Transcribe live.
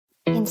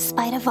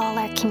spite of all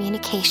our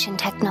communication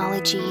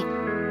technology,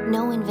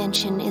 no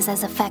invention is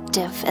as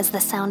effective as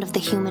the sound of the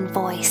human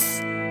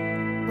voice.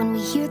 When we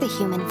hear the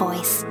human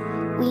voice,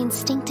 we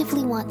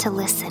instinctively want to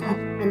listen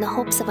in the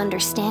hopes of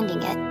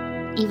understanding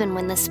it, even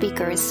when the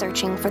speaker is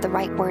searching for the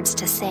right words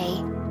to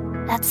say.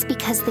 That's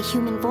because the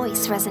human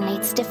voice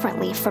resonates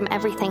differently from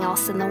everything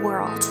else in the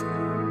world.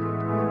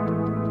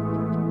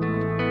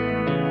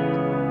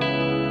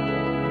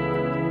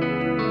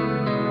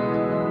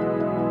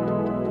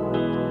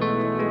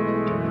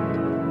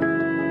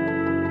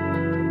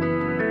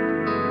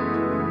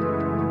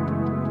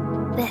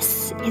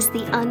 This is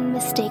the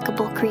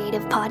Unmistakable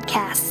Creative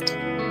Podcast.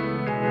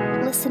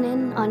 Listen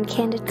in on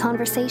candid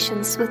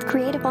conversations with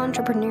creative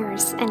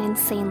entrepreneurs and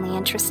insanely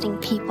interesting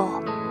people.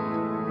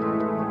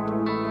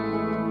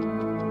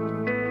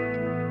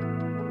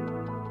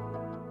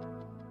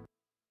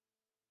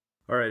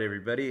 All right,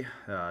 everybody.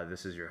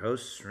 This is your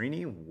host,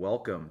 Srini.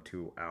 Welcome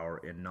to our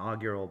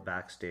inaugural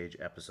backstage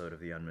episode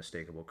of the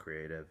Unmistakable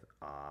Creative.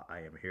 I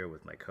am here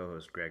with my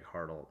co-host, Greg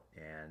Hartle,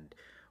 and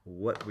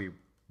what we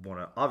want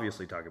to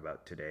obviously talk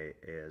about today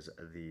is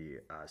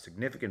the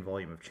significant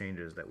volume of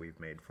changes that we've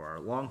made for our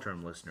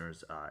long-term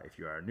listeners. If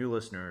you are new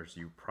listeners,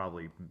 you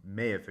probably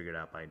may have figured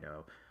out by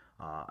now.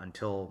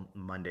 Until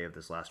Monday of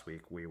this last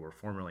week, we were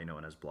formerly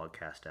known as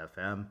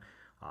BlogcastFM.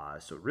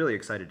 So really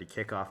excited to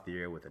kick off the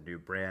year with a new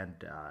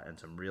brand and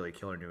some really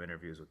killer new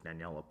interviews with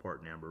Danielle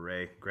Laporte and Amber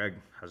Ray. Greg,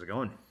 how's it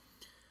going?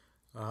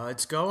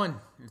 It's going.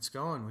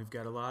 We've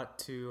got a lot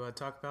to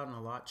talk about and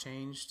a lot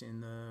changed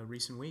in the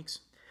recent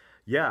weeks.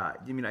 Yeah,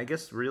 I mean, I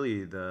guess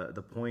really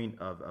the point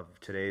of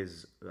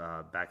today's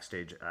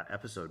backstage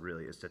episode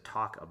really is to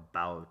talk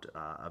about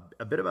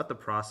a bit about the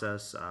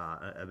process,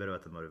 a bit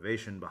about the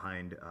motivation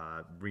behind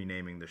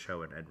renaming the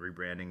show and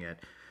rebranding it,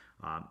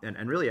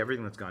 and really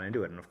everything that's gone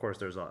into it. And of course,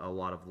 there's a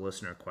lot of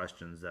listener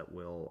questions that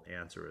we'll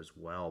answer as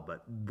well.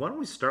 But why don't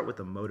we start with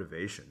the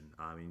motivation?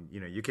 I mean,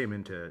 you came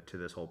into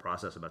this whole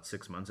process about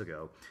 6 months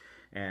ago.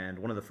 And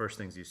one of the first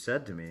things you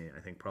said to me,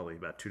 I think probably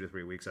about 2 to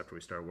 3 weeks after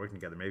we started working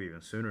together, maybe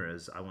even sooner,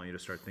 is I want you to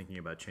start thinking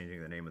about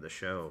changing the name of the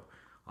show,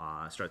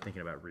 start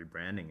thinking about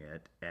rebranding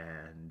it.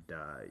 And,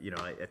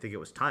 I think it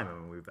was time. I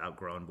mean, we've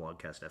outgrown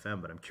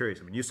BlogcastFM, but I'm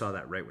curious. I mean, you saw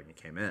that right when you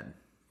came in.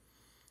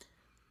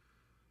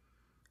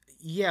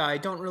 Yeah, I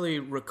don't really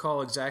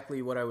recall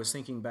exactly what I was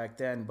thinking back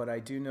then, but I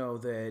do know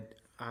that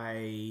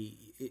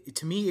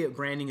to me,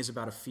 branding is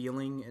about a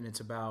feeling, and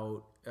it's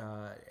about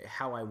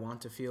how I want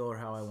to feel or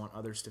how I want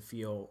others to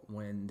feel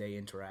when they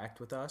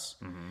interact with us.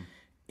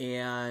 Mm-hmm.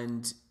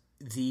 And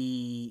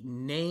the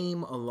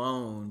name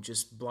alone,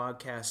 just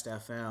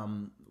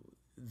BlogcastFM,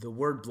 the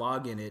word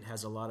blog in it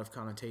has a lot of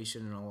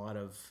connotation and a lot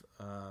of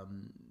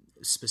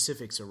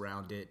specifics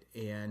around it.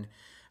 And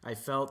I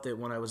felt that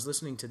when I was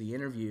listening to the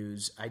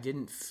interviews, I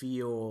didn't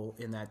feel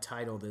in that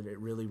title that it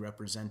really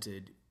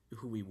represented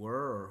who we were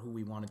or who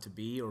we wanted to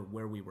be or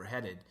where we were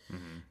headed.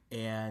 Mm-hmm.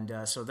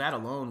 And so that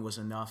alone was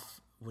enough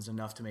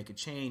to make a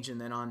change.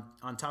 And then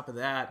on top of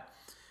that,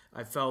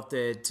 I felt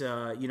that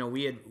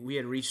we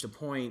had reached a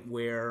point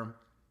where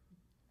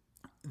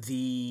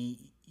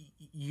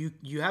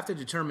you have to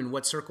determine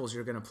what circles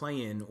you're going to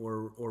play in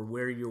or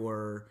where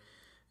your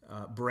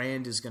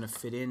brand is going to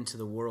fit into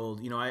the world.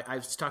 I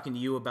was talking to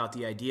you about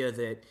the idea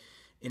that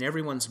in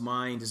everyone's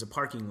mind is a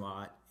parking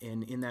lot,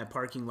 and in that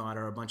parking lot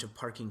are a bunch of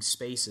parking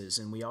spaces,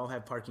 and we all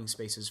have parking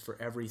spaces for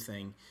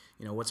everything.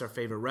 What's our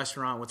favorite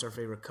restaurant? What's our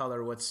favorite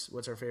color? What's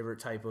our favorite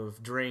type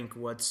of drink?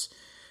 What's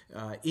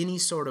any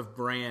sort of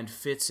brand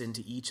fits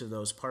into each of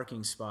those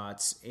parking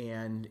spots,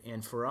 and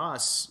for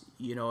us,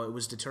 it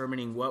was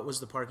determining what was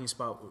the parking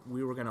spot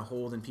we were going to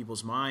hold in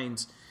people's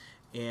minds,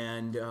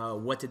 and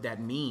what did that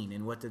mean,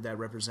 and what did that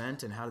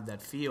represent, and how did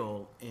that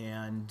feel?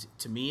 And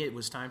to me, it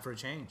was time for a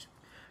change.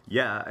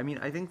 Yeah, I mean,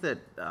 I think that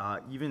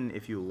even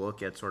if you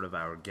look at sort of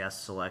our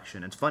guest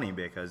selection, it's funny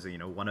because,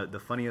 one of the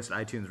funniest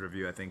iTunes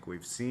review I think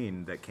we've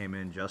seen that came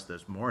in just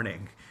this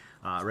morning,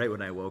 right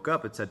when I woke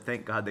up, it said,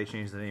 "Thank God they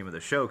changed the name of the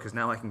show because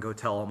now I can go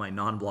tell all my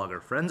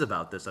non-blogger friends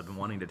about this. I've been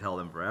wanting to tell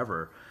them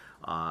forever."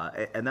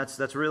 And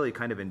that's really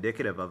kind of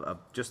indicative of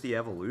just the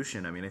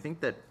evolution. I mean, I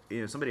think that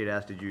somebody had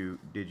asked, did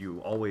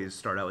you always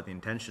start out with the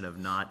intention of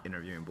not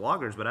interviewing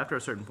bloggers? But after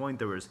a certain point,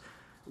 there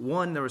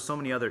were so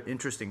many other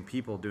interesting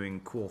people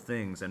doing cool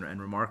things and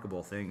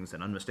remarkable things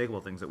and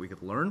unmistakable things that we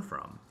could learn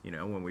from.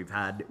 When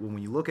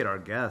we look at our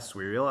guests,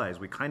 we realize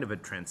we kind of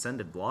had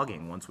transcended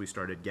blogging once we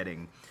started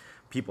getting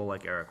people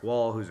like Eric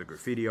Wall, who's a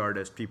graffiti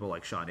artist, people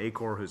like Sean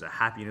Acor, who's a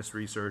happiness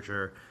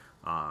researcher,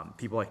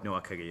 people like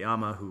Noah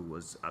Kageyama, who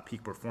was a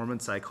peak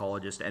performance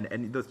psychologist.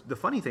 And the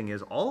funny thing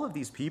is, all of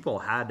these people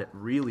had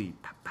really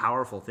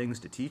powerful things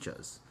to teach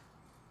us.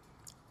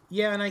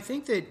 Yeah, and I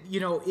think that,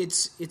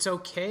 it's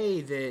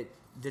okay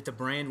that the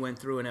brand went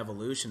through an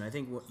evolution. I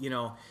think,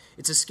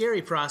 it's a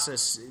scary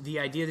process. The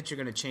idea that you're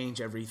going to change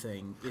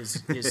everything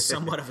is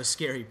somewhat of a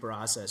scary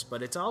process,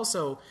 but it's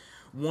also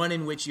one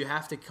in which you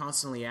have to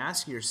constantly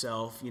ask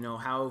yourself,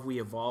 how have we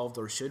evolved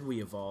or should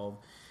we evolve?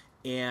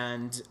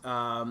 And,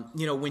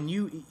 when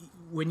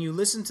you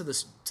listen to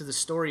the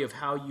story of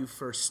how you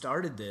first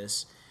started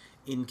this,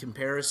 in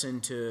comparison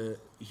to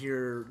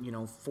here,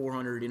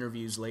 400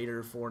 interviews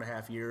later,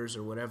 4.5 years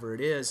or whatever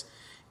it is,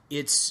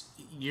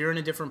 you're in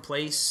a different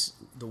place.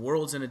 The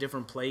world's in a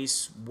different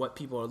place. What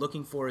people are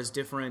looking for is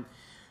different.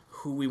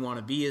 Who we want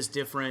to be is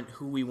different.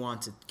 Who we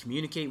want to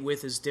communicate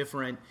with is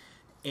different.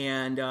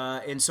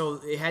 And so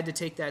it had to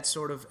take that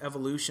sort of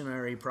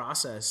evolutionary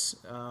process,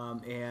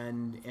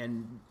 and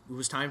it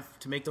was time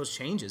to make those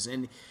changes.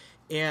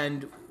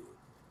 And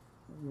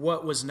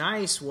what was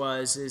nice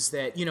is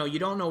that you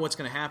don't know what's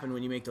going to happen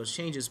when you make those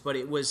changes, but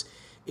it was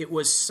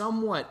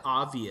somewhat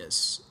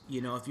obvious.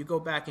 If you go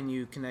back and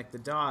you connect the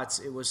dots,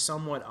 it was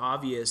somewhat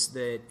obvious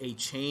that a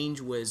change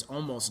was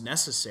almost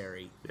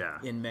necessary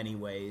in many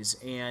ways.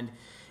 And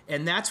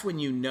that's when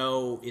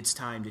it's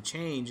time to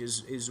change,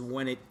 is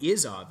when it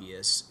is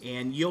obvious.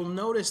 And you'll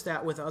notice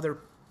that with other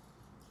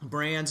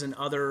brands and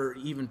other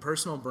even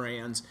personal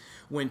brands,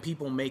 when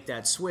people make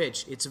that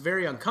switch, it's a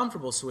very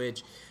uncomfortable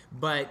switch,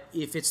 but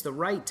if it's the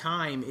right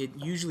time, it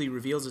usually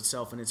reveals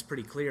itself and it's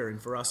pretty clear. And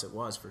for us, it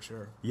was for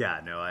sure. Yeah,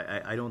 no,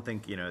 I don't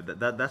think,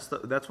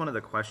 that's one of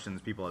the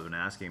questions people have been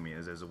asking me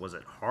is was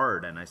it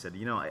hard? And I said,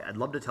 I'd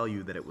love to tell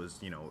you that it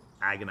was,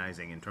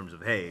 agonizing in terms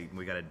of, hey,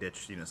 we got to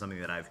ditch, something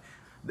that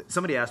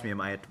somebody asked me,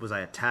 was I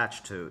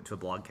attached to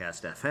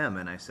BlogcastFM?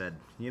 And I said,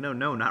 no,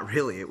 not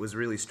really. It was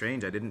really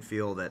strange. I didn't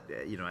feel that,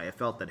 I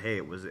felt that, hey,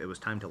 it was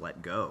time to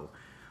let go.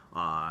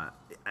 I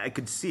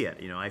could see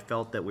it. I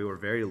felt that we were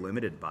very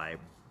limited by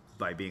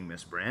being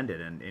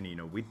misbranded.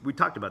 And we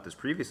talked about this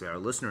previously. Our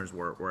listeners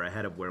were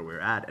ahead of where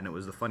we're at. And it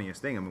was the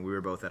funniest thing. I mean, we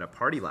were both at a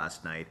party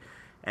last night,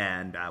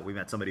 and we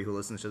met somebody who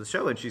listens to the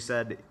show. And she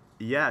said,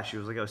 she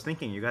was like, I was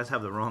thinking, you guys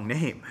have the wrong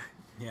name.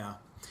 Yeah.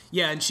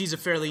 Yeah, and she's a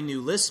fairly new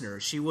listener.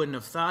 She wouldn't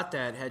have thought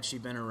that had she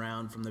been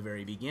around from the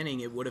very beginning.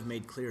 It would have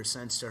made clear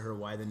sense to her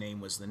why the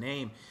name was the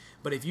name.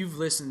 But if you've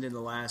listened in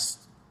the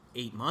last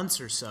 8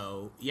 months or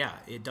so,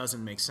 it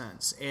doesn't make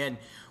sense. And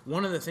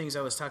one of the things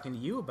I was talking to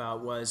you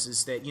about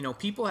is that,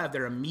 people have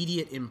their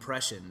immediate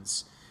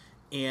impressions.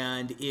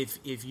 And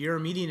if your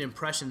immediate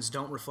impressions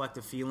don't reflect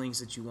the feelings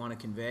that you want to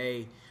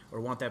convey or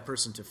want that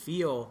person to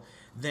feel,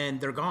 then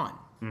they're gone.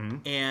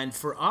 Mm-hmm. And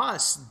for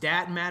us,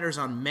 that matters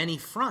on many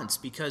fronts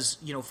because,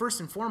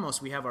 first and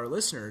foremost, we have our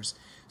listeners.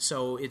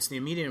 So it's the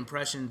immediate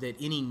impression that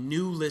any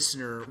new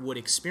listener would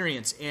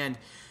experience. And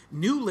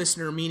new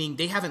listener meaning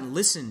they haven't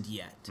listened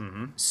yet.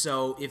 Mm-hmm.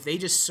 So if they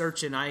just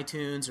search in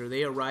iTunes or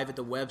they arrive at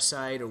the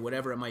website or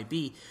whatever it might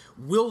be,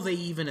 will they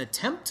even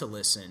attempt to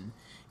listen?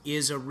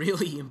 Is a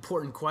really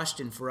important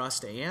question for us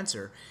to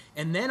answer.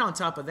 And then on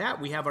top of that,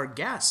 we have our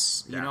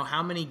guests.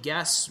 How many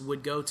guests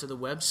would go to the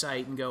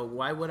website and go,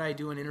 why would I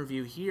do an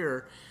interview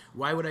here?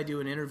 Why would I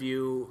do an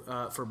interview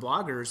for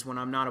bloggers when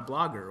I'm not a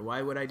blogger?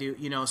 Why would I do,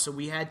 so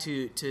we had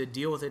to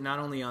deal with it not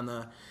only on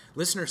the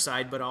listener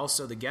side, but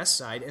also the guest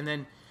side. And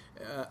then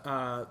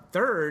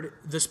third,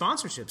 the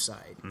sponsorship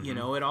side.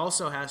 Mm-hmm. It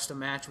also has to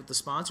match with the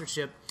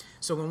sponsorship.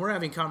 So when we're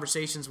having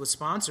conversations with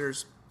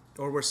sponsors,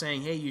 or we're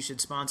saying, hey, you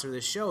should sponsor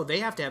this show, they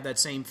have to have that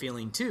same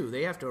feeling too.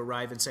 They have to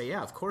arrive and say,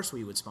 yeah, of course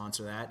we would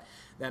sponsor that.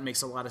 That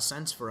makes a lot of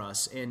sense for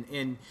us.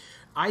 And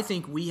I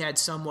think we had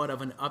somewhat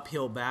of an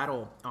uphill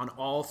battle on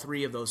all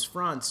three of those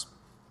fronts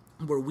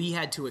where we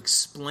had to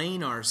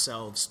explain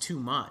ourselves too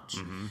much.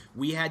 Mm-hmm.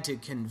 We had to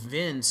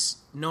convince,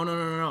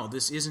 no,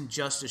 this isn't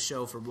just a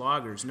show for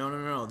bloggers.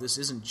 No, this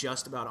isn't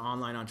just about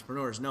online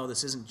entrepreneurs. No,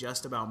 this isn't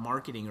just about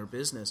marketing or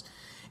business.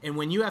 And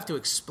when you have to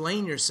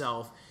explain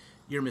yourself,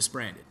 you're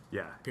misbranded.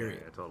 Yeah,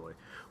 period. Yeah, totally.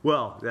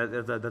 Well,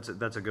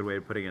 that's a good way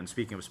of putting it. And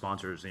speaking of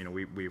sponsors,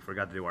 we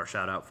forgot to do our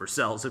shout out for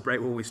Cells right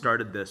when we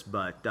started this.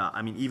 But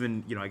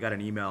even I got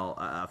an email,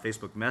 a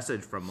Facebook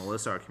message from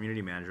Melissa, our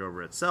community manager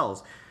over at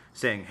Cells,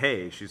 saying,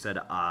 hey, she said,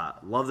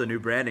 love the new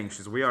branding.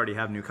 She said, we already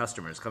have new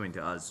customers coming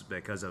to us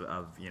because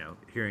of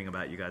hearing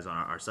about you guys on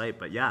our site.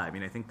 But yeah,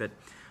 I think that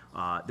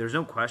there's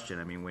no question.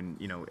 When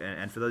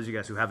and for those of you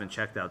guys who haven't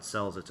checked out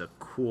Cells, it's a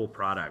cool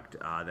product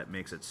that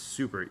makes it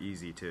super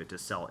easy to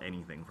sell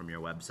anything from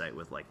your website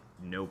with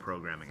no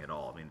programming at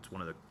all. It's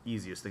one of the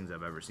easiest things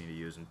I've ever seen to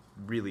use and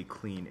really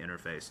clean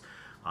interface.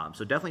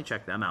 So definitely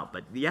check them out.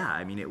 But yeah,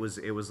 it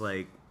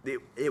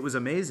was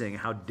amazing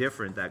how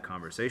different that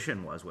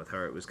conversation was with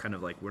her. It was kind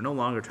of like, we're no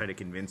longer trying to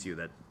convince you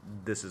that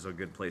this is a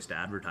good place to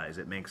advertise.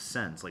 It makes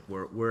sense.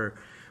 We're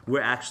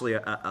actually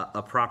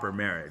a proper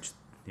marriage,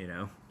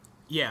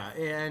 Yeah,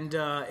 and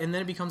then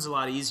it becomes a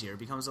lot easier. It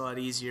becomes a lot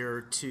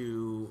easier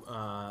to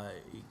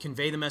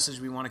convey the message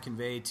we want to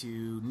convey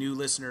to new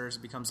listeners.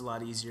 It becomes a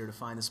lot easier to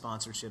find the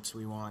sponsorships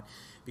we want.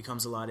 It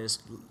becomes a lot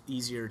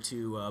easier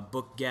to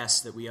book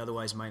guests that we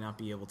otherwise might not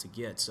be able to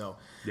get. So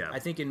yeah. I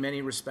think in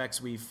many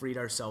respects we've freed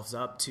ourselves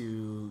up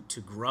to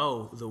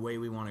grow the way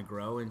we want to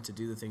grow and to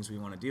do the things we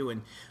want to do.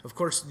 And of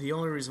course, the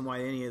only reason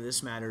why any of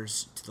this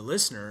matters to the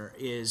listener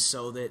is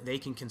so that they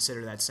can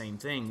consider that same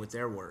thing with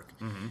their work.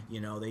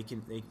 Mm-hmm.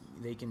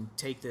 They can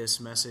take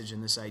this message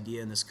and this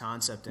idea and this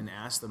concept and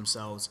ask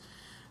themselves,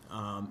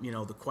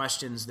 the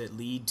questions that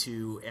lead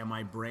to, am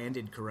I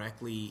branded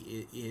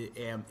correctly?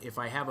 If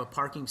I have a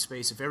parking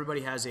space, if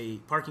everybody has a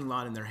parking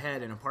lot in their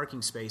head and a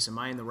parking space, am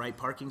I in the right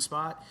parking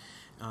spot?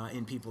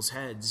 in people's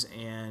heads,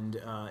 and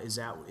is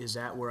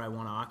that where I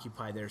want to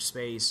occupy their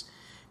space,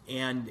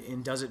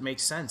 and does it make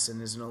sense,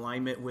 and is in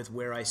alignment with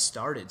where I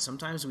started?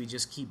 Sometimes we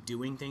just keep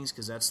doing things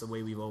because that's the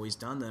way we've always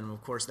done them.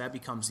 Of course, that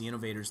becomes the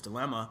innovator's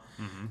dilemma,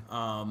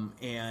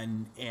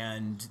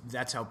 and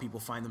that's how people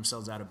find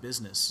themselves out of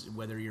business.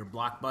 Whether you're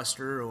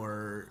Blockbuster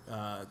or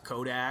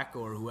Kodak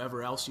or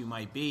whoever else you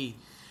might be,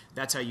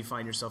 that's how you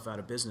find yourself out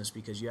of business,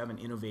 because you haven't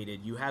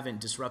innovated, you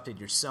haven't disrupted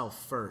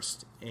yourself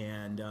first.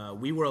 And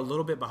we were a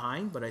little bit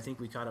behind, but I think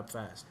we caught up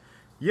fast.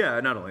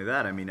 Yeah, not only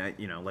that, I mean,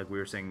 like we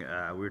were saying,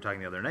 we were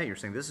talking the other night, you're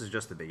saying this is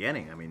just the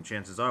beginning. I mean,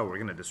 chances are we're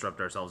going to disrupt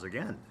ourselves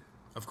again.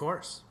 Of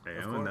course.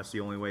 And that's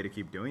the only way to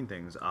keep doing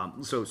things.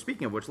 So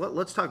speaking of which,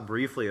 let's talk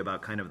briefly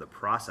about kind of the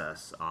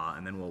process,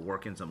 and then we'll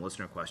work in some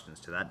listener questions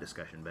to that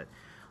discussion. But,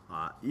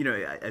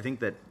 I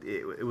think that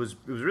it was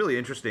really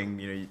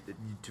interesting,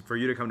 for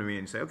you to come to me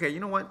and say, okay, you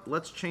know what,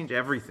 let's change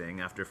everything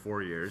after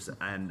 4 years.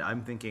 And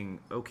I'm thinking,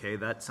 okay,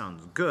 that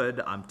sounds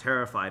good. I'm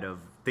terrified of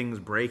things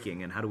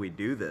breaking, and how do we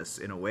do this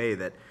in a way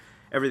that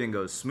everything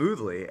goes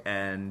smoothly?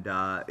 And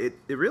it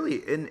really,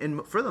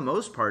 for the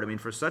most part, I mean,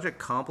 for such a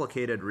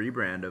complicated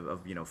rebrand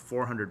of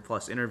 400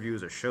 plus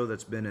interviews, a show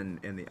that's been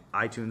in the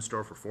iTunes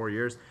store for 4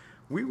 years,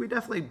 we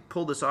definitely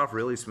pulled this off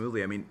really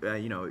smoothly. I mean,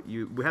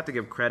 we have to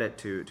give credit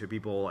to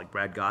people like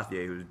Brad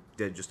Gauthier, who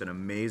did just an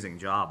amazing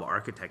job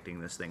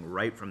architecting this thing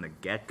right from the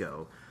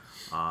get-go.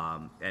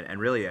 And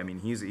really, I mean,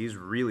 he's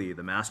really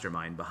the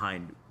mastermind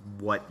behind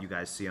what you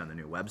guys see on the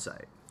new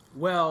website.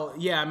 Well,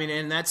 yeah, I mean,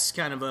 and that's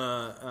kind of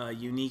a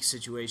unique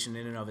situation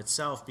in and of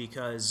itself,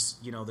 because,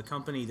 the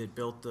company that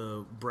built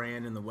the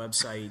brand and the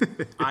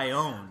website I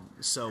own,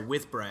 so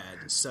with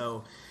Brad.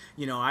 So,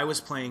 I was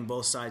playing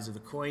both sides of the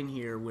coin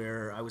here,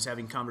 where I was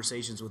having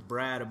conversations with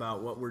Brad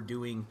about what we're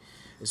doing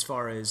as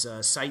far as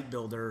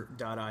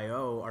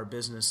sitebuilder.io, our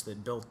business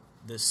that built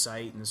this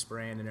site and this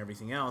brand and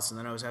everything else. And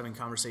then I was having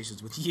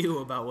conversations with you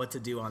about what to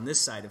do on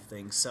this side of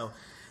things. So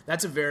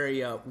that's a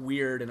very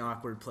weird and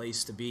awkward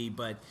place to be.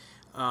 But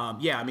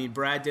yeah, I mean,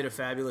 Brad did a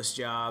fabulous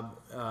job,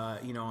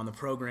 on the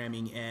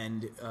programming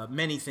and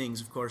many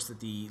things, of course, that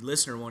the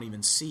listener won't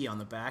even see on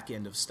the back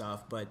end of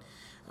stuff, but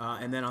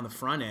and then on the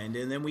front end.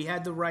 And then we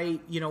had the right,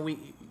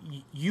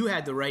 you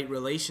had the right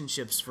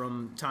relationships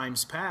from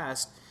times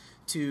past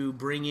to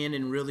bring in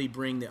and really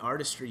bring the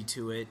artistry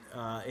to it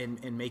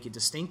and make it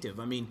distinctive.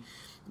 I mean,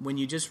 when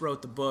you just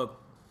wrote the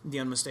book, The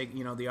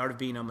Art of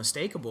Being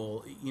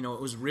Unmistakable, it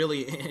was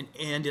really,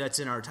 and that's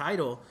in our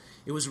title,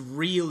 it was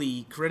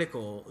really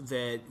critical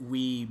that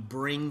we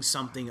bring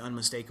something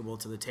unmistakable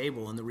to the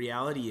table. And the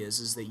reality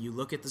is that you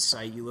look at the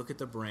site, you look at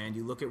the brand,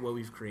 you look at what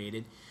we've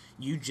created,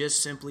 you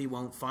just simply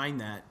won't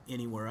find that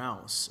anywhere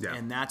else. Yeah.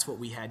 And that's what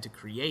we had to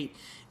create.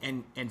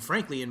 And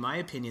frankly, in my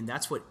opinion,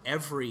 that's what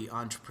every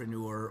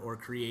entrepreneur or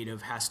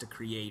creative has to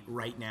create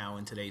right now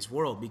in today's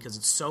world, because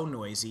it's so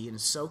noisy and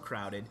it's so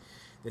crowded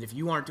that if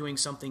you aren't doing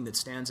something that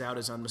stands out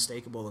as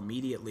unmistakable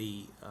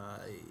immediately,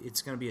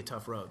 it's going to be a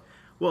tough road.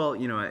 Well,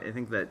 I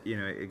think that,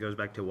 it goes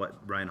back to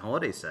what Brian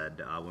Holiday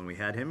said when we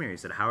had him here. He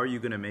said, how are you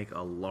going to make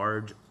a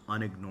large,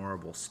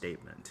 unignorable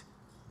statement?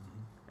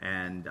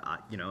 And,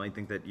 I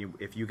think that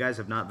if you guys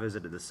have not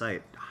visited the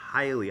site,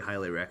 highly,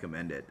 highly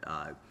recommend it.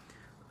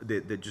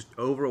 The just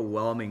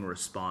overwhelming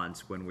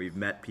response when we've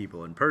met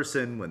people in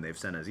person, when they've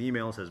sent us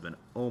emails, has been,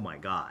 oh my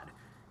God,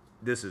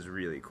 this is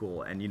really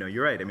cool. And,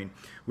 you're right. I mean,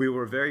 we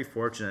were very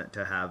fortunate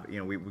to have,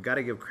 we got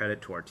to give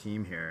credit to our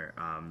team here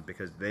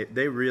because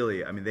they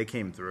really, I mean, they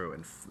came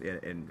through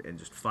in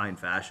just fine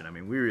fashion. I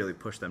mean, we really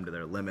pushed them to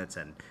their limits,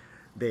 and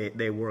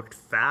they worked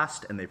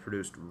fast, and they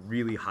produced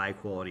really high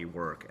quality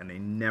work, and they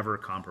never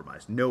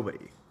compromised.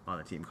 Nobody on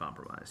the team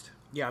compromised.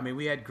 Yeah, I mean,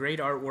 we had great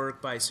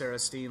artwork by Sarah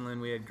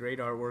Steenland. We had great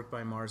artwork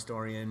by Mars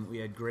Dorian. We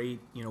had great,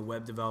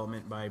 web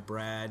development by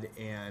Brad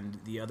and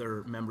the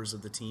other members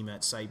of the team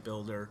at Site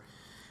Builder.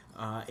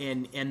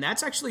 And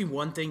that's actually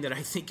one thing that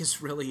I think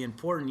is really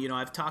important.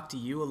 I've talked to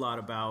you a lot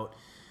about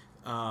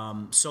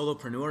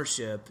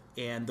solopreneurship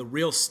and the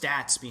real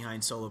stats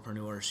behind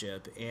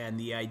solopreneurship, and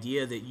the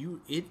idea that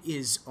it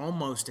is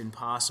almost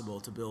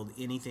impossible to build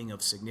anything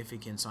of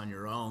significance on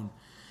your own.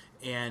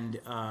 And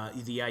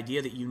the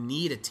idea that you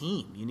need a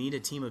team. You need a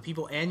team of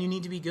people, and you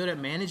need to be good at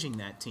managing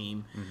that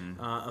team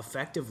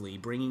effectively,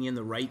 bringing in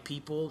the right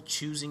people,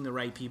 choosing the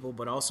right people,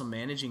 but also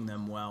managing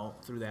them well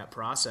through that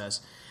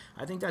process.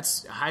 I think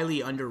that's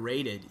highly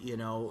underrated.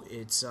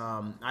 It's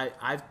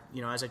I've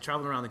as I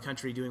traveled around the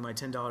country doing my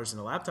 $10 in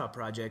a laptop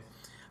project,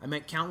 I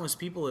met countless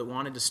people that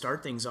wanted to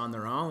start things on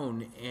their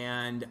own,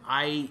 and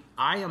I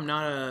am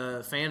not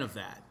a fan of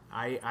that.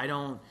 I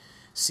don't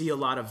see a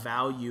lot of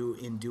value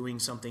in doing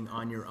something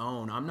on your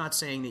own. I'm not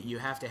saying that you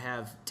have to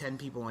have 10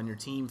 people on your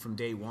team from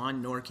day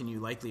one, nor can you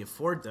likely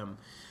afford them,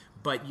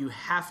 but you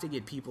have to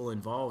get people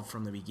involved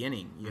from the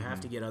beginning. You have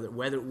to get other,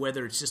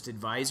 whether it's just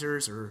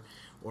advisors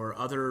or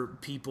other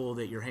people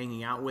that you're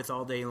hanging out with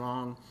all day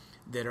long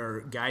that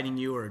are guiding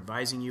you or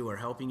advising you or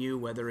helping you,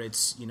 whether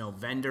it's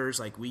vendors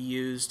like we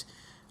used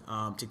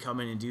to come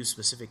in and do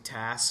specific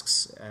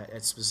tasks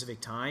at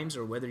specific times,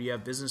 or whether you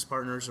have business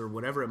partners or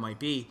whatever it might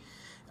be.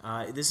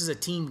 This is a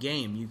team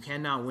game. You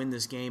cannot win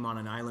this game on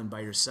an island by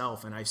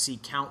yourself. And I see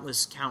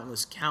countless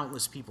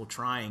people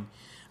trying.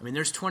 I mean,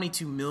 there's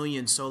 22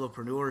 million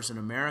solopreneurs in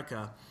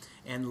America,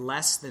 and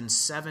less than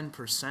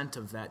 7%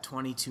 of that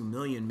 22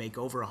 million make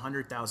over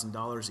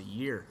 $100,000 a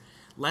year.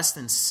 Less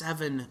than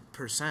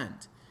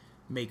 7%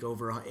 make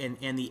over,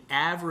 and the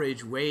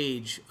average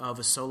wage of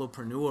a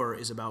solopreneur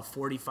is about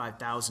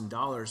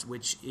 $45,000,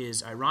 which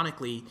is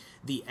ironically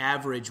the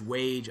average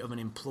wage of an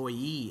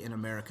employee in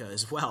America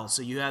as well.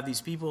 So you have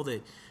these people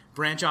that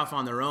branch off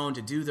on their own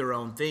to do their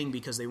own thing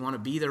because they want to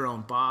be their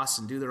own boss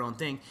and do their own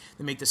thing.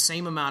 They make the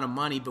same amount of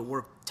money but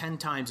work 10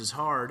 times as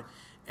hard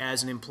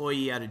as an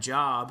employee at a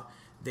job.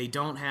 They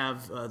don't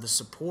have the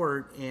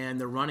support, and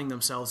they're running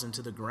themselves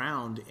into the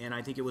ground. And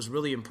I think it was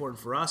really important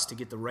for us to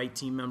get the right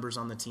team members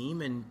on the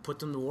team and put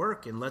them to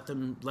work and let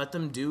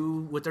them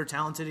do what they're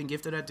talented and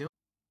gifted at doing.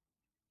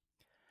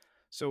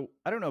 So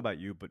I don't know about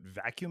you, but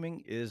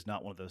vacuuming is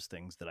not one of those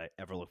things that I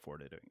ever look forward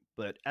to doing.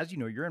 But as you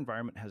know, your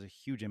environment has a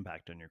huge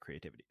impact on your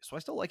creativity. So I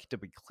still like it to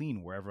be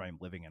clean wherever I'm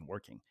living and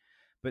working.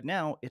 But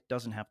now it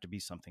doesn't have to be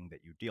something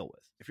that you deal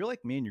with. If you're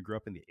like me and you grew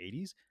up in the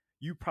 80s,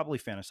 you probably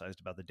fantasized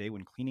about the day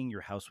when cleaning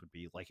your house would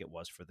be like it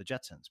was for the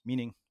Jetsons,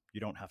 meaning you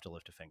don't have to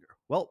lift a finger.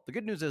 Well, the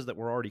good news is that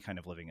we're already kind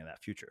of living in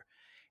that future.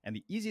 And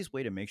the easiest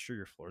way to make sure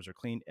your floors are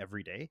clean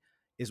every day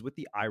is with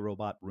the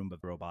iRobot Roomba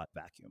Robot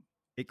Vacuum.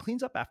 It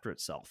cleans up after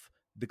itself.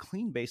 The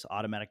Clean Base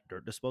automatic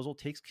dirt disposal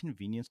takes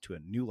convenience to a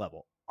new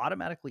level,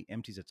 automatically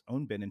empties its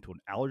own bin into an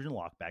allergen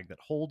lock bag that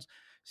holds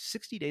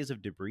 60 days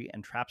of debris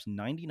and traps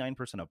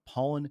 99% of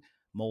pollen,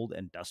 mold,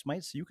 and dust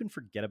mites, so you can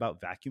forget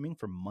about vacuuming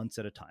for months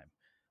at a time.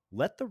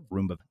 Let the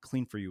Roomba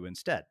clean for you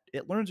instead.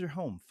 It learns your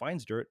home,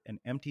 finds dirt, and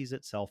empties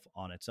itself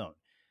on its own.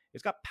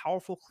 It's got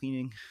powerful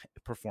cleaning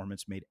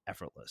performance made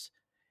effortless.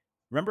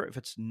 Remember, if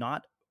it's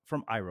not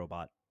from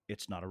iRobot,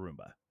 it's not a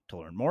Roomba. To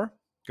learn more,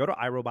 go to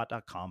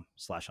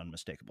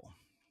irobot.com/unmistakable.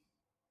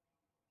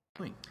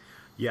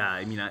 Yeah,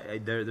 I mean,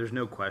 there's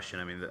no question.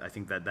 I mean, I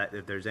think that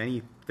if there's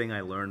anything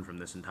I learned from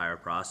this entire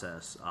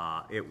process,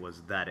 it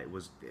was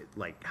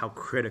like how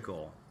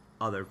critical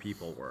other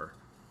people were.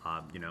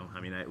 I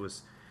mean, I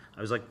was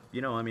like,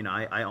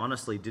 I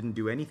honestly didn't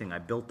do anything. I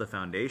built the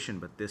foundation,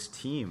 but this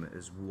team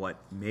is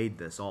what made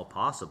this all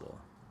possible.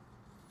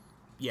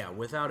 Yeah,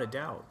 without a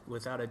doubt.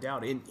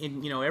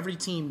 And every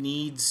team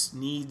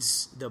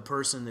needs the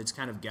person that's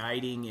kind of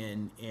guiding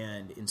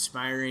and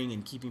inspiring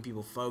and keeping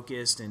people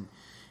focused and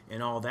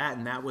all that.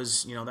 And that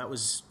was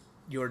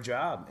your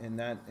job, and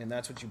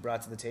that's what you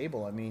brought to the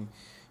table. I mean,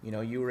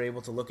 you were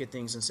able to look at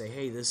things and say,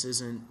 hey, this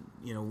isn't,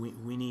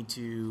 we need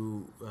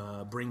to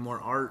bring more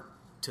art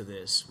to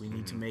this. We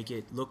need to make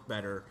it look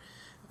better.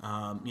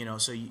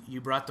 So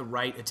you brought the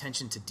right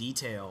attention to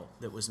detail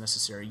that was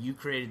necessary. You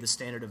created the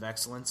standard of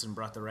excellence and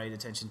brought the right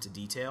attention to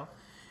detail,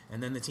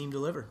 and then the team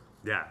delivered.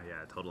 Yeah,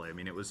 totally. I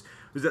mean,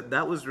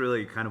 that was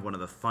really kind of one of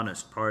the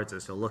funnest parts,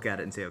 is to look at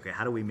it and say, okay,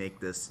 how do we make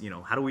this,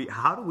 how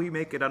do we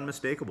make it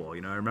unmistakable?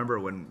 I remember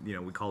when,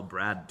 we called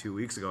Brad 2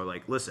 weeks ago,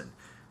 like, listen,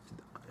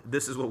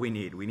 this is what we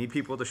need. We need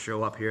people to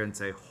show up here and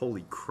say,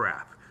 holy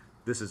crap,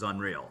 this is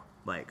unreal.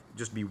 Like,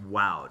 just be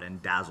wowed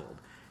and dazzled.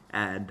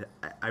 And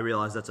I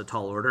realize that's a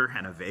tall order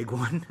and a vague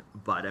one,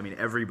 but I mean,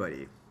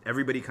 everybody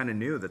kind of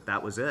knew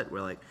that was it. We're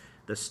like,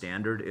 the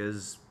standard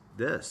is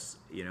this.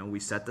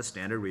 We set the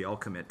standard, we all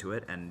commit to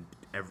it, and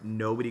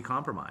nobody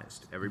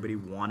compromised. Everybody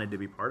wanted to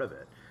be part of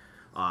it.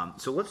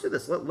 So let's do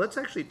this. Let's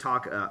actually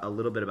talk a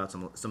little bit about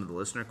some of the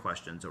listener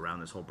questions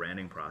around this whole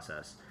branding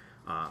process.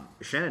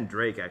 Shannon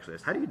Drake actually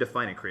asked, how do you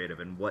define a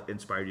creative, and what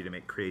inspired you to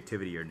make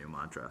creativity your new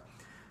mantra?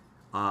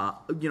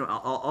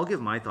 I'll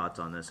give my thoughts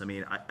on this. I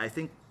mean, I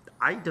think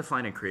I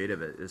define a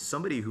creative as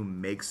somebody who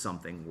makes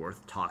something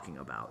worth talking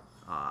about.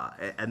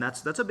 And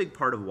that's a big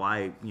part of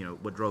why,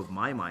 what drove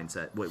my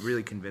mindset, what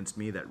really convinced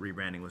me that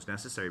rebranding was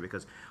necessary,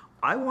 because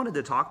I wanted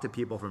to talk to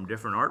people from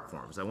different art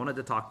forms. I wanted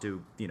to talk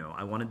to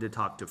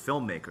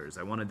filmmakers.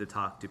 I wanted to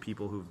talk to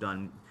people who've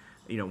done,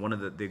 one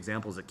of the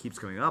examples that keeps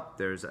coming up,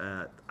 there's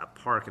a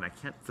park, and I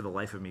can't for the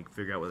life of me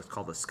figure out whether it's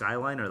called the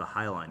Skyline or the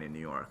High Line in New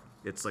York.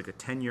 It's like a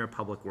 10-year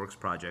public works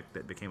project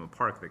that became a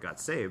park that got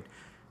saved.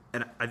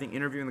 And I think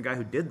interviewing the guy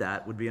who did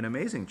that would be an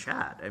amazing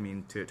chat. I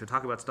mean, to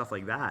talk about stuff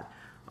like that.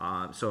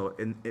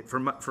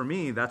 For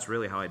me, that's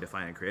really how I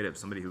define a creative: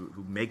 somebody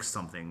who makes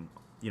something,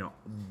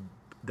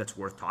 that's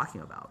worth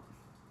talking about.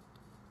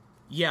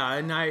 Yeah,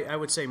 and I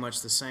would say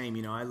much the same.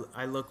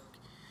 I look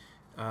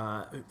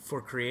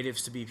for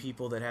creatives to be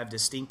people that have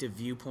distinctive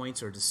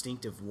viewpoints or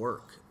distinctive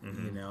work.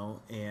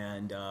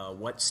 And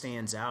what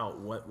stands out,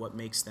 what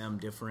makes them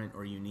different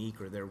or unique,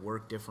 or their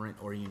work different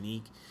or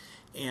unique.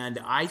 And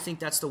I think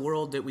that's the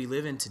world that we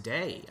live in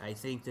today. I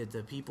think that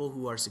the people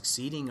who are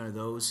succeeding are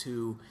those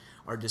who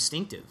are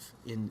distinctive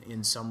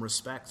in some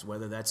respects,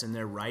 whether that's in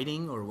their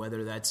writing, or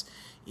whether that's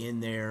in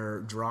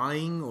their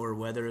drawing, or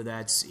whether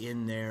that's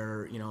in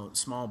their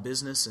small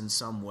business in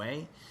some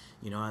way.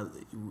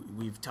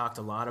 We've talked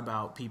a lot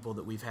about people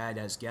that we've had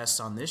as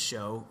guests on this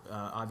show.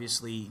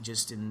 Obviously,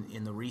 just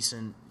in the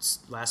recent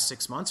last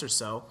 6 months or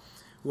so,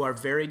 who are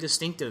very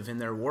distinctive in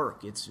their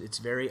work. It's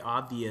very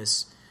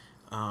obvious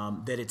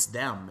that it's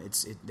them.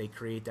 They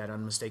create that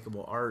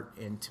unmistakable art,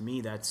 and to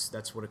me,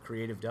 that's what a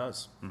creative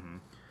does. Mm-hmm.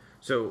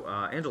 So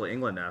Angela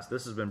England asked,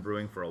 this has been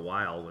brewing for a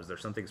while. Was there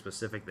something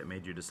specific that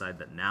made you decide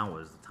that now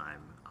was the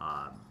time?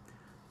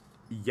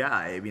 Yeah,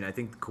 I mean, I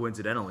think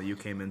coincidentally you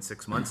came in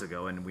 6 months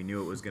ago, and we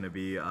knew it was going to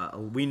be.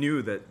 We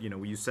knew that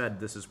you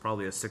said this is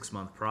probably a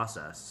 6-month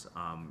process.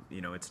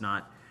 It's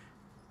not.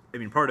 I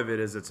mean, part of it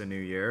is it's a new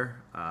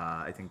year.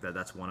 I think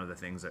that's one of the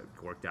things that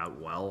worked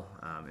out well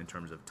in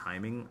terms of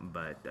timing.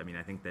 But I mean,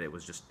 I think that it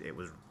was.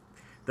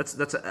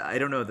 That's. I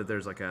don't know that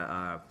there's like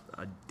a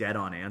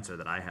dead-on answer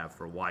that I have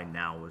for why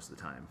now was the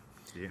time.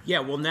 Yeah,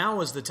 well, now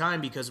was the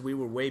time because we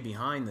were way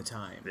behind the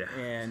time. Yeah.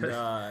 And,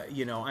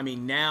 I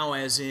mean, now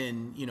as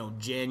in,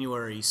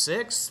 January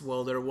 6th,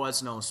 well, there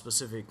was no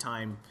specific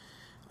time.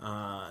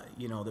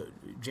 The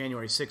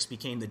January 6th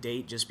became the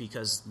date just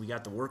because we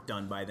got the work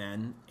done by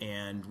then,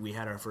 and we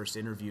had our first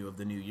interview of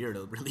the new year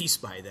to release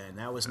by then.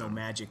 That was no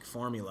magic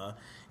formula.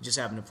 It just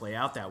happened to play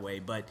out that way.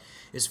 But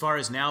as far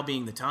as now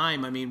being the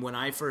time, I mean, when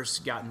I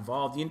first got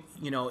involved,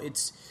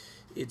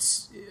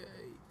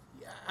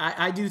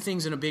 I do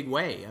things in a big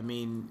way. I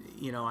mean,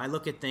 I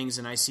look at things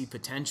and I see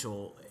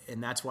potential,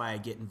 and that's why I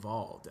get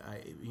involved.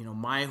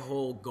 My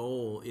whole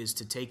goal is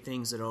to take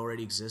things that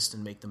already exist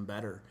and make them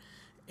better.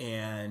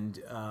 And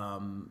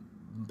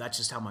that's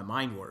just how my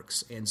mind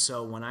works. And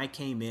so when I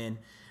came in,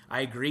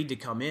 I agreed to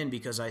come in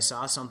because I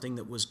saw something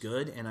that was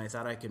good and I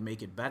thought I could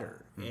make it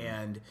better. Mm-hmm.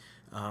 And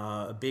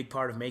a big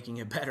part of making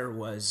it better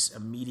was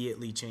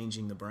immediately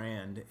changing the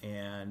brand.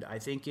 And I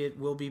think it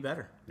will be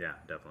better. Yeah,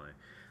 definitely.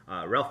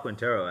 Ralph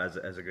Quintero has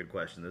a good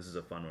question. This is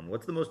a fun one.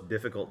 What's the most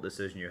difficult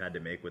decision you had to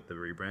make with the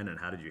rebrand, and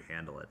how did you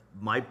handle it?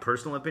 My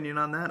personal opinion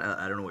on that,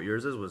 I don't know what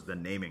yours is, was the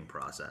naming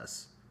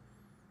process.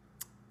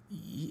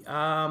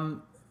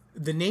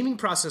 The naming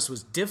process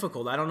was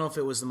difficult. I don't know if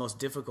it was the most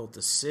difficult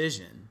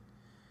decision.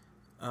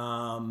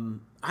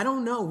 I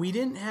don't know. We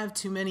didn't have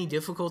too many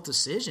difficult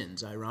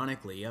decisions,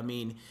 ironically. I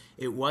mean,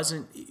 it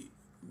wasn't...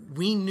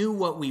 We knew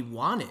what we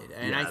wanted,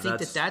 and I think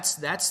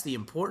that's the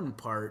important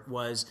part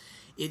was...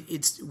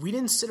 We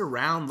didn't sit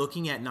around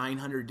looking at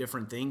 900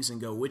 different things and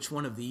go, which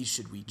one of these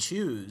should we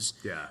choose?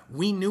 Yeah.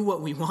 We knew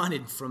what we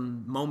wanted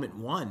from moment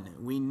one.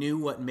 We knew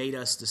what made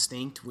us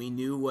distinct. We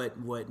knew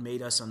what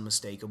made us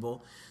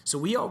unmistakable. So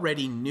we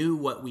already knew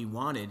what we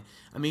wanted.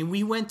 I mean,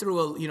 we went through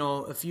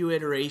a few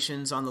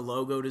iterations on the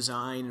logo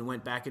design and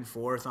went back and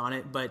forth on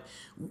it, but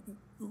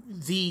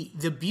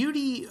the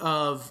beauty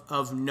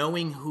of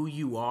knowing who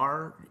you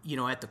are,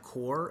 at the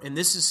core, and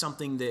this is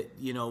something that,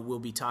 will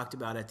be talked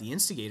about at the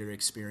Instigator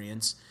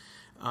experience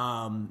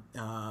by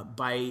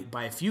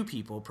a few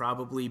people,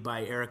 probably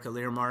by Erica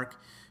Learmark,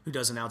 who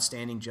does an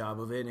outstanding job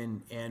of it,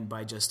 and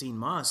by Justine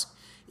Musk,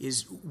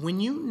 is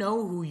when you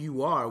know who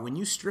you are, when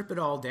you strip it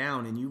all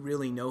down and you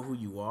really know who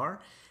you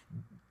are,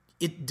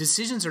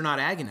 decisions are not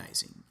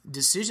agonizing.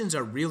 Decisions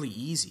are really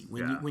easy.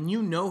 When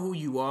you know who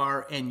you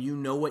are and you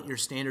know what your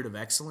standard of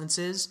excellence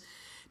is,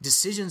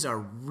 decisions are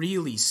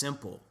really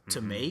simple to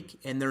make,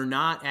 and they're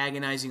not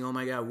agonizing, oh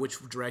my God, which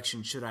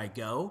direction should I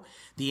go?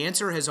 The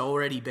answer has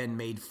already been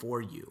made for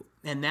you.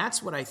 And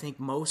that's what I think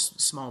most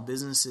small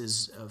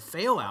businesses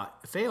fail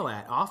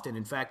at often.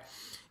 In fact,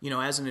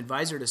 as an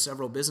advisor to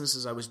several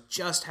businesses, I was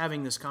just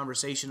having this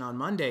conversation on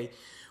Monday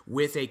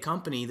with a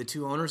company, the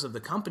two owners of the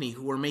company,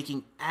 who were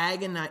making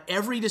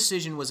every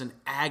decision was an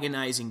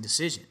agonizing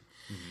decision.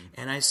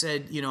 Mm-hmm. And I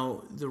said,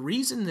 the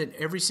reason that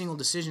every single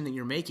decision that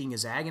you're making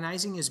is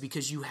agonizing is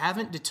because you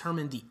haven't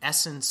determined the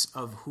essence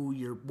of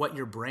what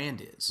your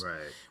brand is. Right.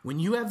 When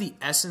you have the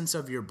essence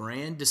of your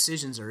brand,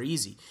 decisions are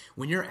easy.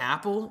 When you're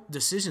Apple,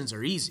 decisions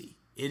are easy.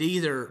 It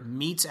either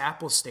meets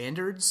Apple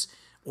standards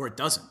or it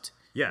doesn't.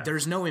 Yeah.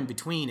 There's no in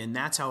between, and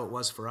that's how it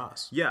was for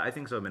us. Yeah, I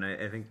think so. I mean,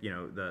 I think,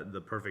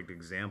 the perfect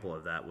example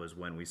of that was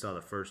when we saw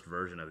the first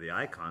version of the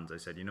icons. I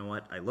said, you know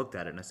what? I looked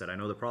at it and I said, I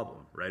know the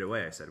problem right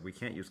away. I said, we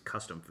can't use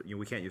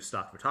we can't use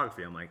stock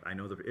photography. I'm like, I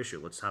know the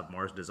issue. Let's have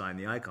Mars design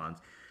the icons.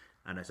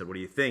 And I said, what do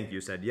you think? You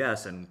said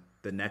yes. And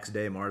the next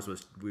day, Mars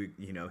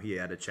he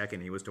had a check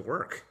and he was to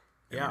work.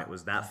 I mean, it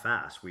was that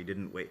fast. We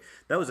didn't wait.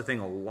 That was the thing.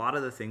 A lot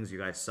of the things you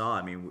guys saw,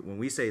 I mean, when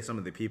we say some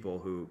of the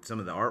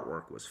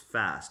artwork was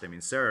fast, I mean,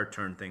 Sarah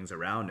turned things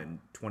around in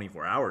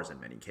 24 hours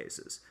in many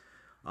cases.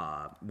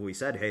 We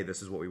said, hey,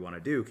 this is what we want to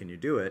do. Can you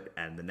do it?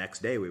 And the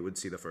next day we would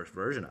see the first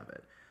version of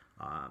it.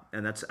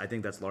 And I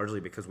think that's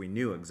largely because we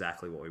knew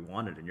exactly what we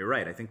wanted. And you're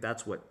right. I think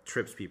that's what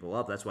trips people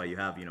up. That's why you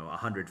have,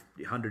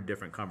 100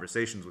 different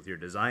conversations with your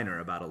designer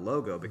about a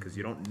logo, because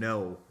you don't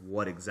know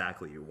what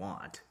exactly you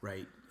want.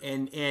 Right.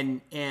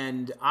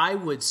 And I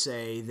would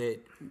say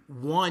that,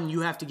 one, you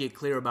have to get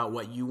clear about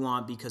what you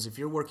want, because if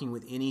you're working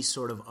with any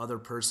sort of other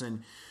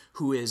person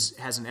who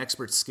has an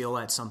expert skill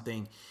at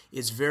something,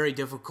 it's very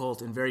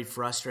difficult and very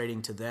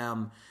frustrating to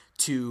them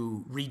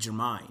to read your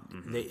mind.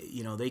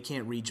 Mm-hmm. They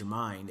can't read your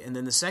mind. And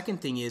then the second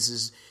thing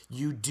is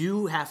you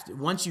do have to,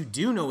 once you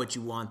do know what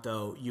you want,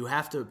 though, you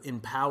have to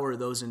empower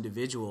those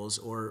individuals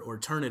or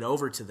turn it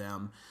over to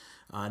them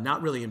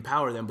not really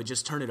empower them, but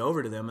just turn it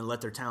over to them and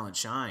let their talent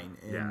shine.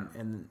 And, Yeah.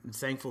 and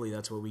thankfully,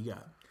 that's what we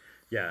got.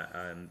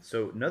 Yeah.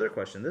 So another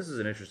question. This is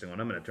an interesting one.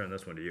 I'm going to turn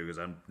this one to you because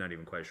I'm not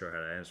even quite sure how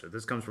to answer it.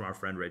 This comes from our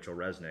friend Rachel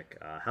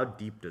Resnick. How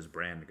deep does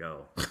brand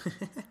go?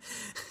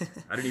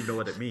 I don't even know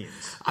what it means.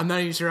 I'm not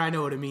even sure I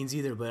know what it means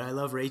either, but I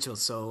love Rachel,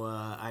 so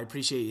I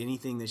appreciate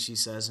anything that she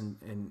says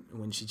and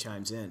when she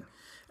chimes in.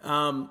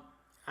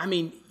 I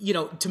mean,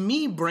 to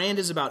me, brand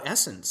is about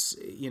essence.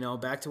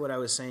 Back to what I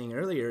was saying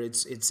earlier,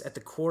 it's at the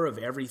core of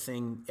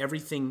everything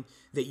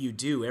that you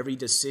do, every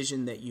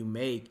decision that you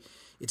make.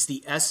 It's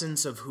the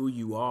essence of who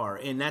you are,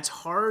 and that's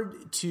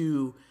hard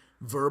to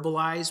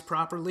verbalize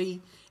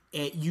properly.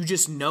 And you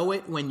just know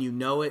it when you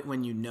know it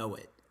when you know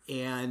it,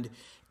 and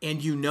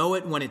you know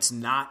it when it's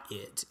not.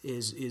 It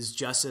is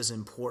just as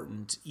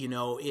important.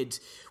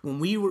 When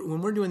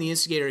we're doing the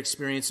instigator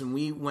experience and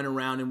we went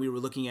around and we were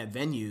looking at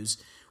venues.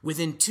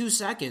 Within 2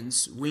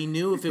 seconds, we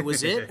knew if it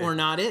was it or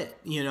not it,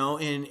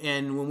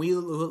 and when we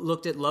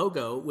looked at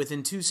logo,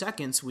 within 2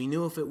 seconds, we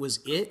knew if it was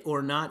it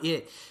or not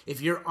it.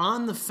 If you're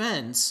on the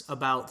fence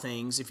about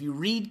things, if you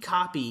read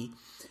copy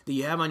that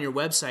you have on your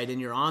website and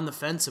you're on the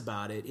fence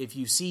about it, if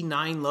you see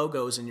 9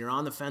 logos and you're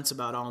on the fence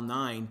about all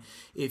 9,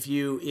 if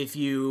you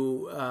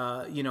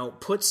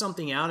put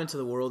something out into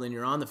the world and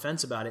you're on the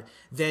fence about it,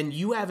 then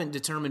you haven't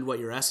determined what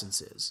your essence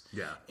is.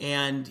 Yeah.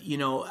 And,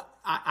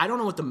 I don't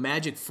know what the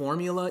magic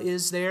formula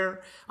is there.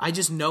 I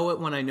just know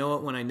it when I know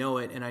it when I know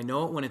it, and I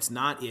know it when it's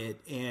not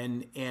it,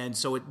 and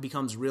so it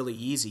becomes really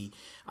easy.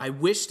 I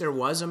wish there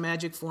was a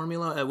magic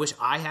formula. I wish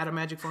I had a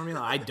magic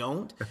formula. I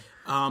don't.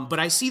 But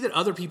I see that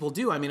other people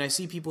do. I mean, I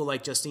see people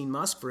like Justine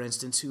Musk, for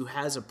instance, who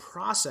has a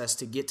process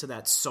to get to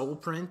that soul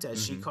print,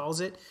 as she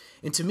calls it.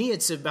 And to me,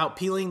 it's about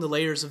peeling the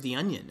layers of the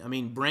onion. I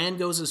mean, brand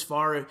goes as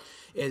far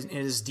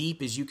as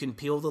deep as you can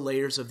peel the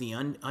layers of the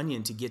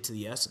onion to get to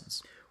the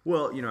essence.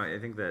 Well, I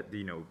think that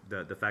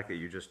the fact that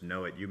you just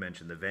know it. You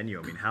mentioned the venue.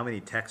 I mean, how many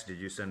texts did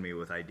you send me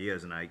with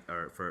ideas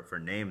for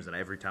names? And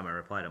every time I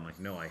replied, I'm like,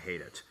 no, I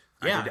hate it.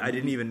 Yeah. I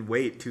didn't even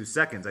wait 2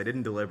 seconds. I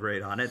didn't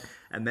deliberate on it.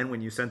 And then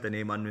when you sent the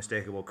name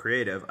Unmistakable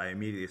Creative, I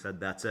immediately said,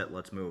 that's it.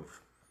 Let's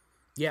move.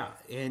 Yeah,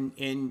 and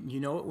you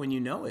know it when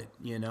you know it.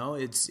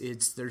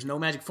 It's there's no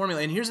magic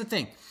formula. And here's the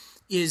thing: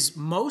 is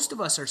most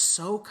of us are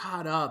so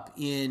caught up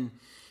in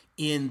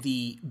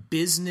the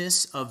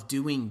business of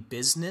doing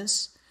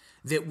business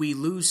that we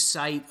lose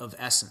sight of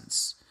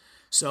essence.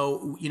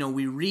 So,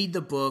 we read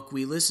the book,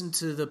 we listen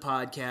to the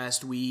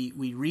podcast, we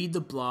read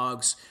the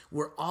blogs.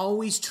 We're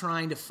always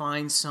trying to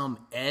find some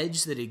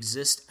edge that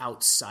exists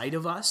outside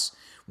of us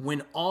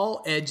when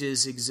all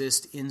edges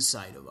exist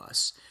inside of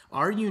us.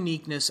 Our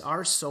uniqueness,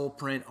 our soul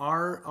print,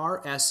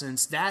 our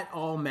essence, that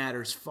all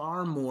matters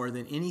far more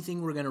than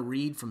anything we're going to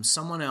read from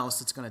someone else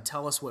that's going to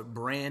tell us what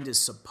brand is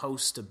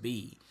supposed to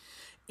be.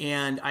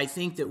 And I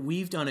think that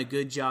we've done a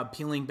good job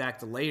peeling back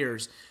the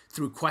layers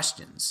through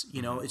questions.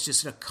 It's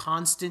just a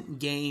constant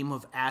game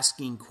of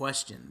asking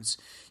questions.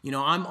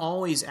 I'm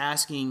always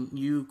asking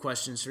you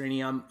questions,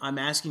 Srini. I'm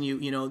asking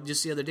you,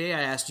 just the other day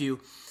I asked you,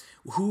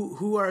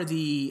 who are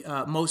the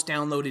most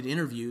downloaded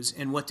interviews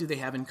and what do they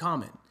have in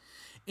common?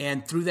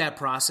 And through that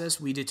process,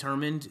 we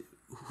determined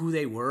who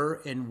they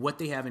were and what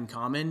they have in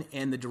common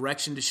and the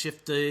direction to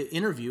shift the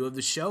interview of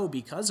the show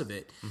because of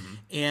it.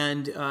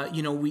 And,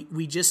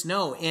 we just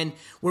know. And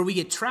where we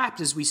get trapped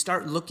is we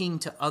start looking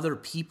to other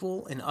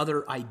people and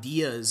other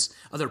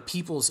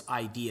people's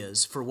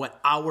ideas for what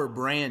our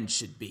brand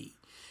should be.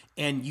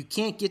 And you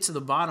can't get to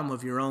the bottom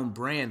of your own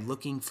brand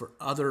looking for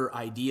other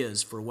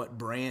ideas for what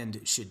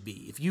brand should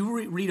be. If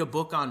you read a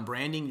book on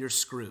branding, you're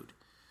screwed.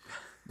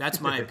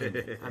 That's my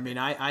opinion. I mean,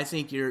 I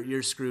think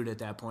you're screwed at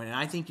that point. And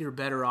I think you're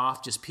better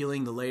off just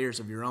peeling the layers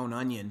of your own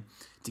onion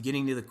to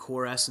getting to the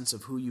core essence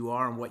of who you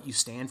are and what you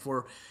stand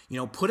for.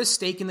 Put a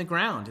stake in the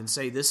ground and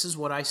say, this is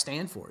what I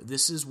stand for.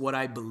 This is what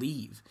I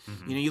believe.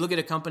 You look at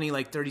a company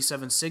like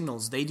 37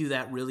 Signals, they do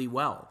that really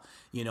well.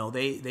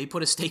 They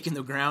put a stake in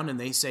the ground and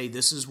they say,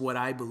 this is what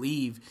I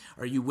believe.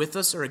 Are you with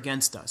us or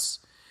against us?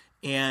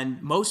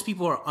 And most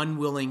people are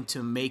unwilling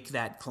to make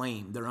that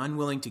claim. They're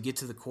unwilling to get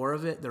to the core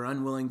of it. They're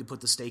unwilling to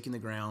put the stake in the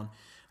ground.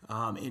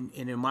 And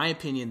in my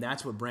opinion,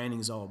 that's what branding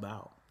is all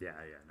about. Yeah,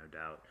 no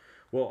doubt.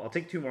 Well, I'll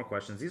take 2 more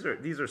questions.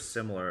 These are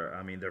similar.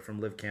 I mean, they're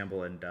from Liv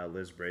Campbell and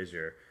Liz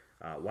Brazier.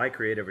 Why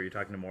creative? Are you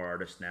talking to more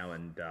artists now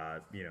and,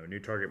 new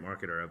target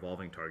market or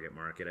evolving target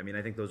market? I mean,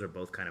 I think those are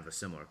both kind of a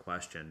similar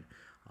question.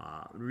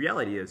 The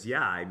reality is,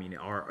 I mean,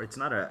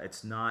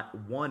 it's not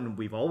one,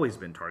 we've always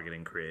been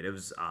targeting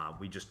creatives.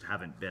 We just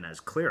haven't been as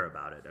clear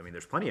about it. I mean,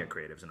 there's plenty of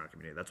creatives in our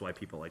community. That's why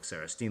people like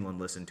Sarah Steenland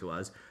listen to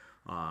us.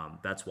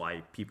 That's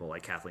why people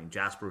like Kathleen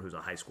Jasper, who's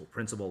a high school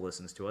principal,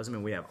 listens to us. I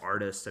mean, we have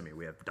artists. I mean,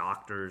 we have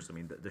doctors. I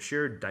mean, the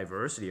sheer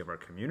diversity of our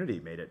community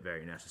made it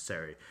very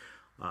necessary.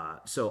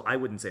 So I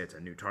wouldn't say it's a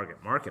new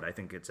target market. I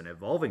think it's an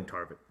evolving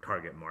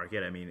target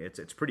market. I mean,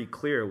 it's pretty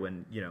clear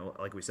when,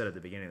 like we said at the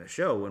beginning of the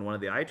show, when one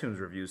of the iTunes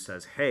reviews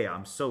says, hey,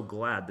 I'm so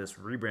glad this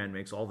rebrand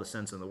makes all the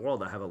sense in the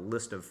world. I have a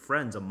list of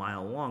friends a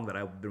mile long that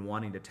I've been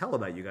wanting to tell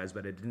about you guys,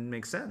 but it didn't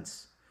make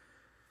sense.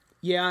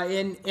 Yeah,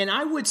 and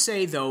I would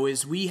say, though,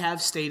 is we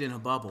have stayed in a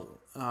bubble.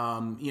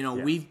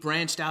 We've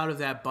branched out of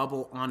that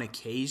bubble on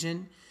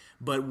occasion,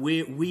 but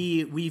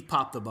we've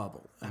popped the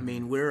bubble. I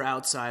mean, we're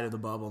outside of the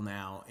bubble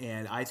now,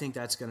 and I think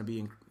that's going to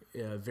be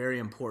very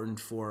important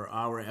for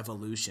our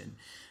evolution.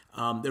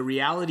 The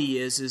reality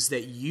is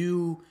that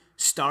you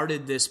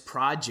started this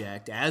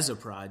project as a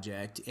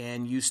project,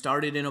 and you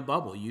started in a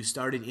bubble. You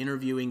started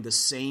interviewing the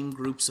same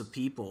groups of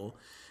people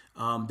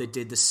that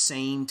did the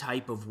same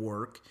type of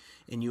work,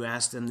 and you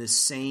asked them the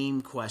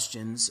same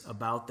questions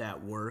about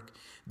that work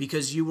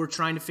because you were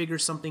trying to figure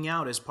something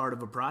out as part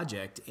of a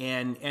project.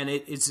 And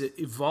it's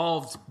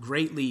evolved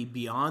greatly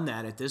beyond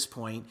that at this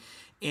point.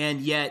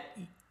 And yet,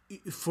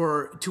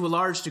 to a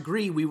large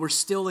degree, we were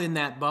still in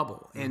that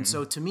bubble. And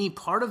so to me,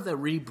 part of the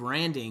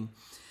rebranding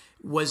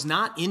was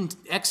not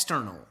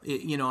external.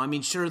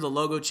 Sure, the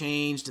logo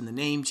changed and the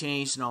name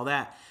changed and all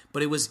that,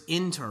 but it was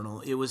internal.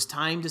 It was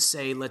time to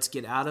say, let's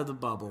get out of the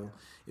bubble.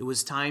 It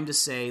was time to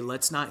say,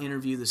 let's not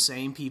interview the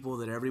same people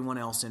that everyone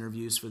else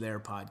interviews for their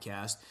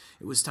podcast.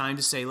 It was time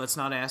to say, let's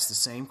not ask the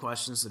same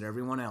questions that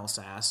everyone else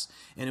asks.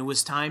 And it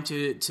was time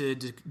to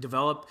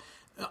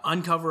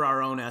uncover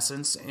our own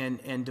essence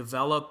and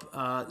develop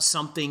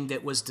something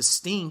that was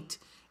distinct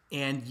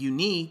and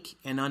unique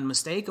and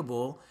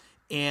unmistakable.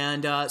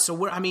 And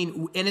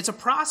and it's a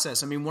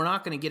process. I mean, we're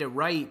not going to get it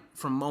right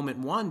from moment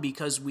one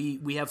because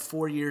we have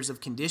 4 years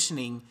of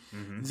conditioning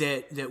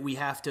that we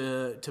have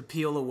to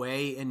peel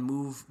away and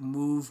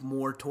move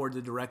more toward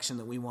the direction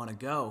that we want to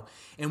go.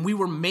 And we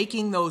were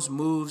making those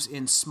moves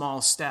in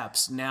small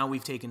steps. Now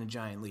we've taken a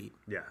giant leap.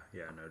 Yeah,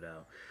 no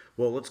doubt.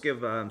 Well, let's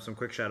give some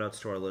quick shout outs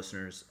to our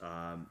listeners.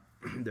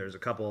 There's a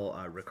couple.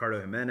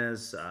 Ricardo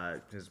Jimenez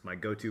is my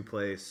go-to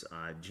place.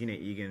 Gina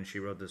Egan, she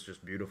wrote this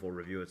just beautiful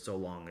review. It's so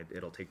long,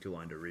 it'll take too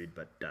long to read,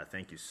 but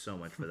thank you so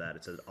much for that.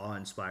 It's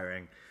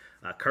awe-inspiring.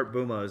 Kurt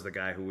Buma is the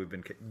guy who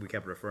we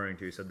kept referring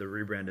to. He said the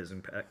rebrand is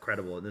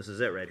incredible, and this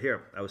is it right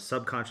here. I was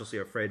subconsciously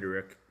afraid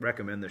to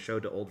recommend the show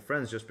to old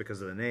friends just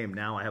because of the name.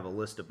 Now I have a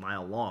list a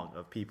mile long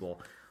of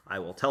people I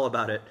will tell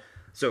about it.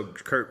 So,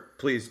 Kurt,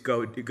 please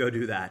go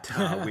do that.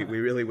 We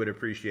really would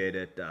appreciate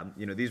it.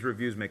 These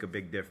reviews make a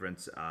big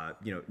difference,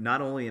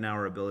 not only in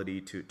our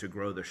ability to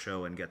grow the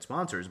show and get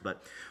sponsors,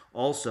 but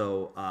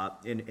also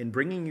in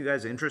bringing you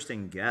guys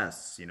interesting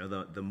guests.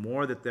 The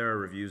more that there are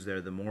reviews there,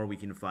 the more we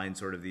can find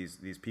sort of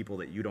these people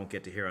that you don't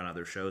get to hear on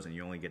other shows and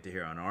you only get to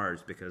hear on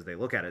ours because they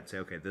look at it and say,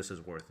 okay, this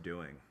is worth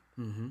doing.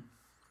 Mm-hmm.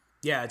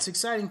 Yeah, it's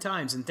exciting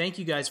times, and thank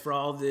you guys for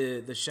all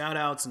the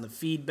shout-outs and the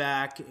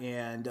feedback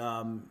and,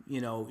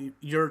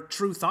 your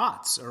true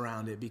thoughts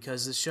around it,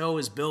 because the show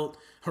is built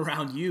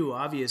around you,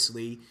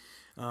 obviously.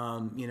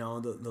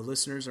 The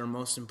listeners are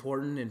most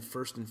important and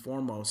first and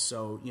foremost.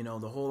 So,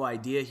 the whole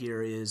idea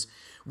here is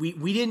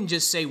we didn't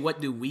just say, what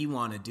do we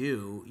want to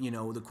do?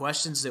 The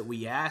questions that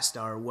we asked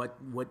are,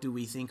 what do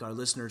we think our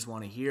listeners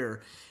want to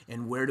hear,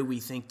 and where do we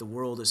think the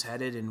world is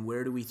headed, and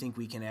where do we think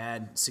we can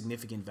add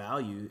significant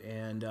value?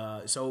 And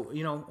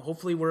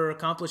hopefully we're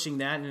accomplishing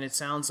that, and it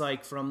sounds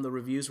like from the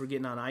reviews we're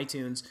getting on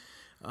iTunes,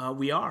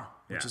 we are,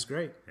 which is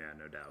great. Yeah,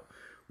 no doubt.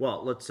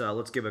 Well,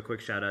 let's give a quick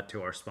shout out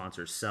to our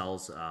sponsor,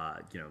 Sells.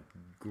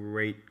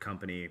 Great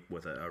company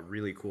with a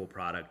really cool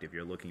product. If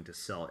you're looking to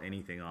sell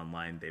anything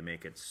online, they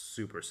make it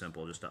super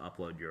simple just to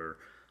upload your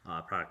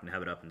product and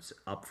have it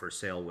up for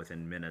sale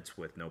within minutes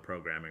with no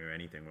programming or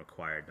anything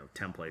required, no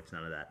templates,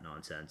 none of that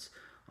nonsense.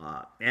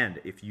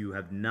 And if you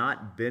have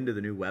not been to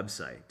the new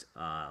website,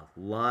 a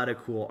lot of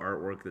cool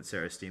artwork that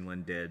Sarah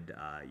Steenland did.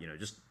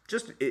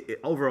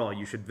 Overall,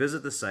 you should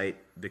visit the site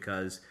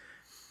because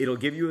it'll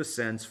give you a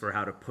sense for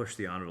how to push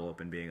the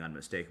envelope and being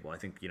unmistakable. I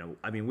think,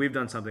 we've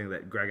done something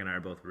that Greg and I are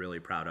both really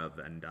proud of.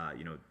 And,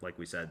 like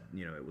we said,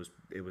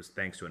 it was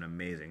thanks to an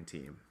amazing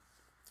team.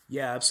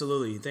 Yeah,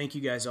 absolutely. Thank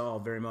you guys all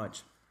very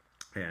much.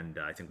 And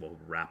I think we'll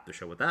wrap the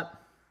show with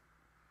that.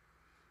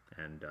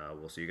 And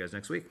we'll see you guys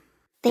next week.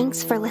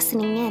 Thanks for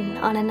listening in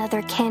on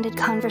another candid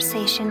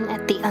conversation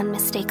at The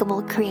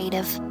Unmistakable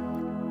Creative.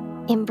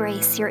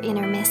 Embrace your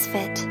inner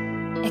misfit.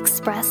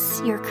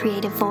 Express your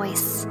creative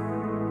voice.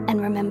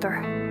 And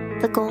remember,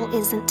 the goal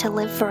isn't to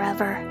live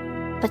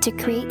forever, but to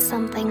create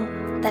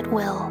something that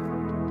will.